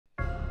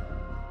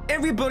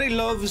Everybody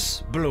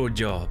loves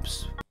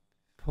blowjobs.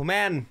 Oh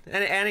man,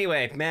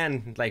 anyway,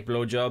 men like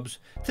blowjobs.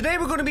 Today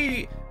we're going to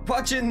be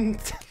watching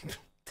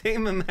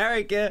Team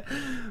America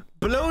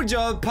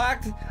Blowjob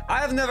Pact. I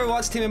have never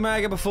watched Team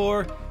America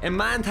before in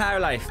my entire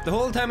life. The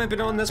whole time I've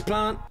been on this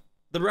planet,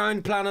 the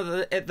round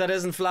planet that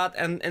isn't flat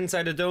and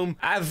inside a dome,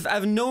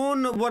 I've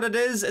known what it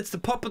is. It's the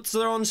puppets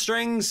that are on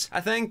strings,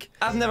 I think.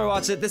 I've never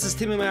watched it. This is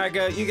Team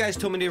America. You guys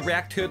told me to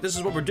react to it. This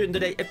is what we're doing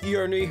today. If you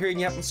are new here and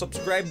you haven't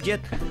subscribed yet,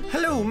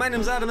 hello, my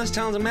name's Adam. This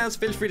channel's a mess.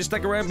 Feel free to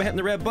stick around by hitting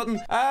the red button.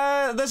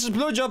 This is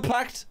Blowjob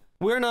Pact.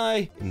 We're now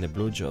in the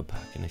Blowjob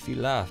Pact, and if you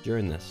laugh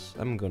during this,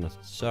 I'm gonna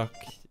suck.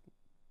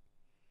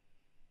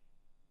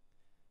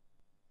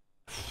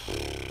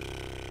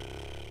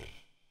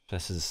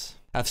 This is...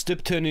 I've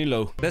stooped to a new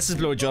low. This is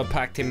Blowjob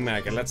Pact Team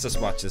America. Let's just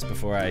watch this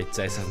before I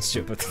say something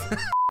stupid.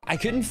 I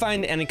couldn't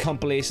find any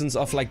compilations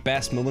of like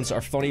best moments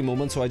or funny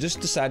moments, so I just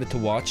decided to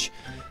watch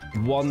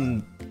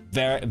one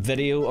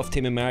video of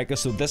Team America.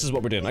 So this is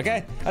what we're doing,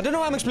 okay? I don't know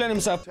how I'm explaining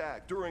myself.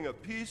 During a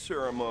peace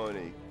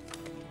ceremony.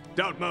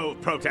 Don't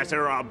move,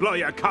 protester, or I'll blow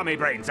your commie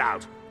brains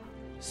out.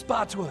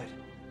 Spotswood.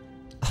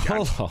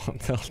 Hold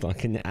on.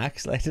 Can you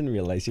actually? I didn't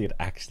realize you could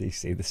actually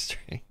see the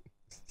strings.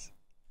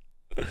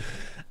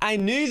 I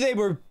knew they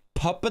were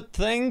puppet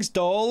things,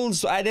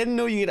 dolls. I didn't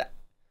know you could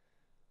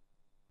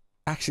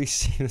actually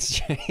see the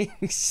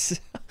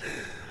strings.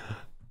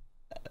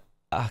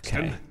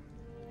 Okay.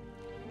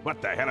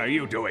 What the hell are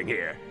you doing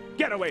here?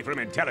 Get away from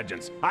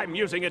intelligence. I'm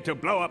using it to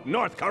blow up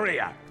North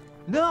Korea.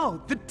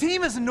 No, the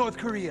team is in North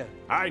Korea.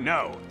 I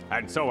know,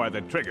 and so are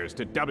the triggers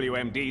to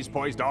WMDs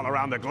poised all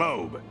around the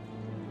globe.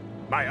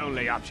 My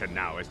only option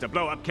now is to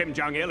blow up Kim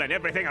Jong-il and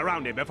everything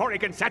around him before he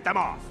can set them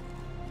off.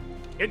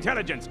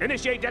 Intelligence,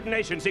 initiate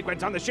detonation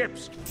sequence on the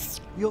ships.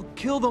 You'll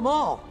kill them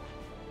all.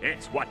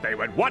 It's what they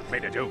would want me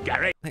to do,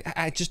 Gary.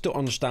 I just don't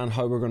understand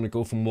how we're going to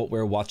go from what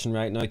we're watching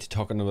right now to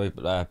talking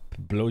about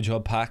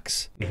blowjob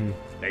packs.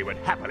 They would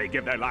happily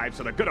give their lives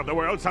for the good of the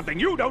world, something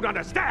you don't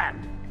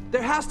understand.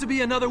 There has to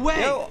be another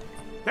way. Yo.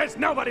 There's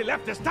nobody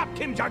left to stop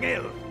Kim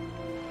Jong-il.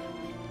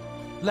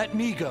 Let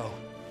me go.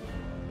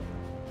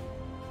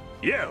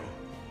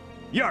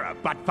 You're a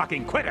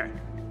butt-fucking quitter.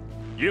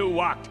 You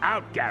walked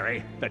out,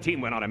 Gary. The team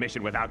went on a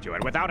mission without you,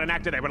 and without an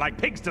actor, they were like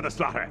pigs to the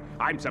slaughter.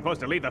 I'm supposed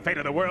to leave the fate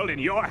of the world in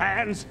your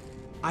hands?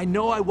 I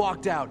know I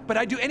walked out, but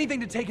I'd do anything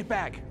to take it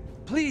back.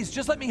 Please,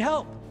 just let me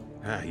help.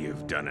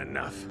 You've done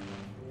enough.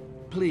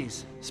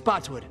 Please,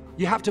 Spotswood,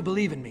 you have to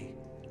believe in me.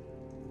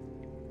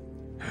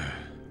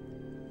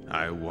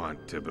 I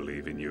want to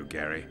believe in you,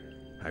 Gary.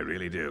 I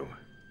really do.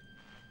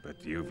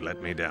 But you've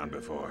let me down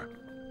before.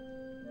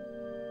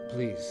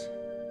 Please,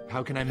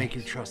 how can I make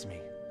you trust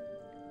me?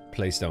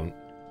 Please don't.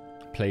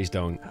 Please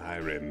don't. I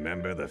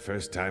remember the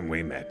first time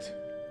we met.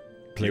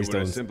 Please you were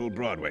don't. a simple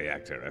Broadway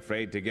actor,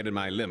 afraid to get in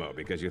my limo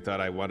because you thought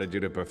I wanted you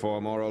to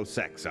perform oral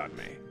sex on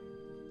me.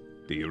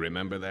 Do you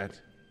remember that?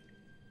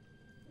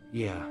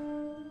 Yeah.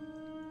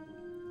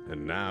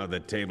 And now the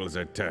tables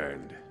are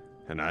turned,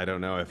 and I don't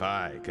know if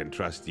I can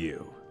trust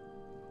you.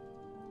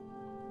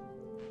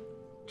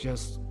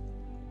 Just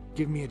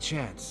give me a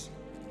chance.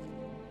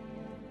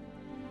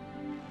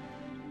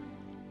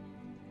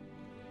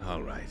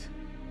 All right.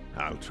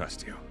 I'll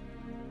trust you.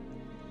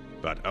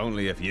 But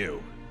only if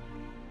you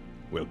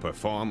will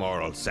perform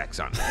oral sex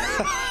on me.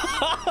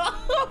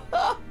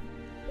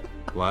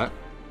 What?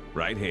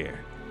 Right here,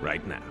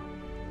 right now.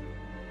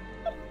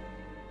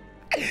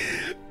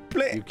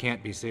 You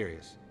can't be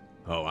serious.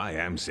 Oh, I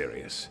am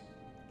serious.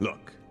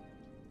 Look.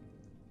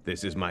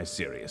 This is my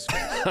serious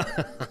face.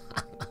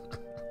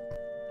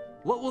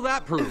 What will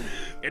that prove?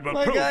 It will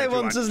My prove guy that you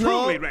are wants his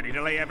truly note. ready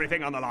to lay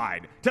everything on the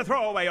line, to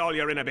throw away all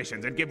your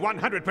inhibitions and give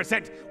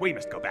 100%. We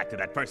must go back to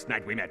that first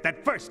night we met,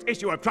 that first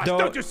issue of Trust,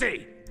 don't you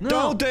see? No,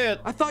 Don't do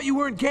it. I thought you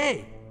weren't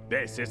gay.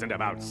 This isn't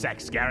about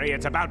sex, Gary,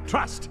 it's about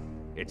trust.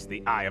 It's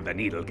the eye of the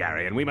needle,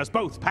 Gary, and we must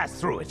both pass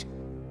through it.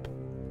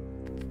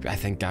 I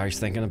think Gary's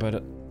thinking about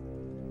it.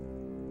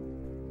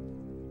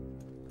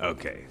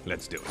 Okay,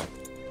 let's do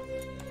it.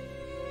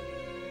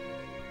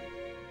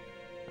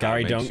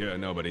 Gary, I'll don't. make sure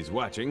nobody's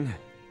watching.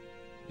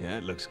 Yeah,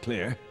 it looks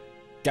clear.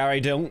 Gary,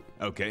 don't.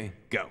 Okay,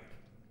 go.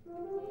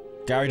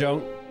 Gary,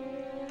 don't.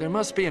 There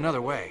must be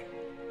another way.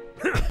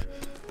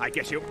 I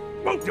guess you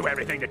won't do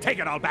everything to take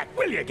it all back,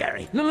 will you,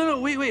 Gary? No,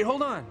 wait,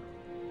 hold on.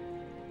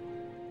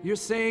 You're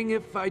saying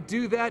if I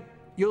do that,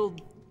 you'll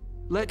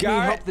let me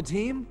Gary- help the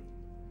team?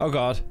 Oh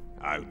God.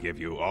 I'll give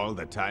you all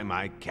the time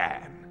I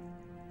can.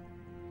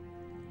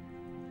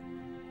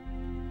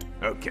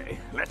 Okay,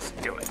 let's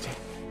do it.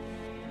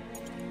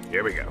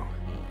 Here we go.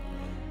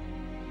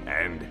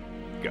 And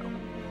go.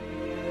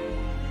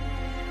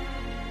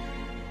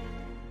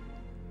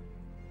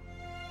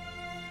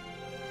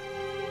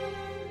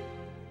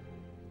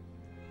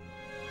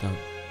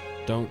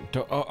 Don't.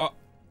 Oh.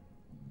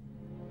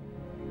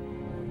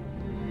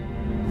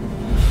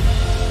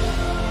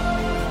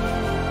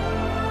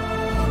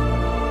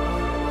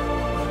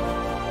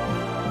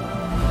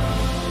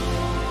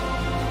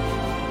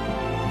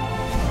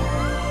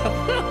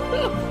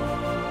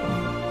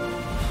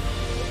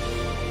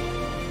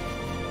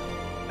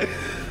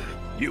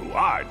 You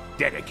are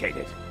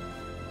dedicated.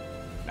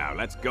 Now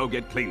let's go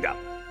get cleaned up.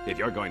 If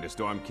you're going to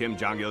storm Kim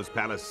Jong-il's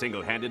palace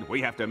single-handed,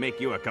 we have to make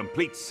you a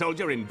complete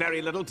soldier in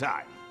very little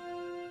time.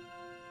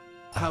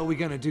 How are we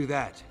gonna do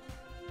that?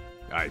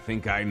 I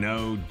think I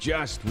know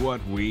just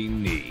what we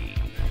need.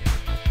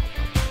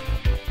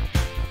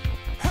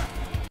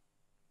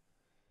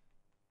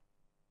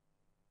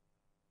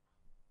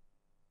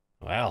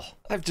 Well,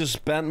 I've just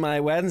spent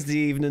my Wednesday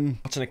evening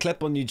watching a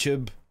clip on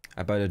YouTube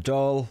about a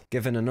doll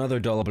giving another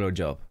doll a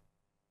blowjob.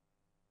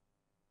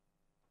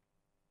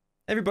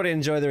 Everybody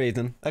enjoy their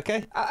evening,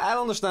 okay? I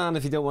understand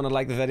if you don't want to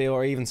like the video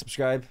or even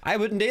subscribe. I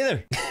wouldn't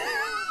either.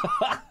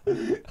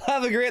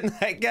 Have a great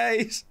night,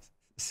 guys.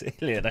 See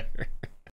you later.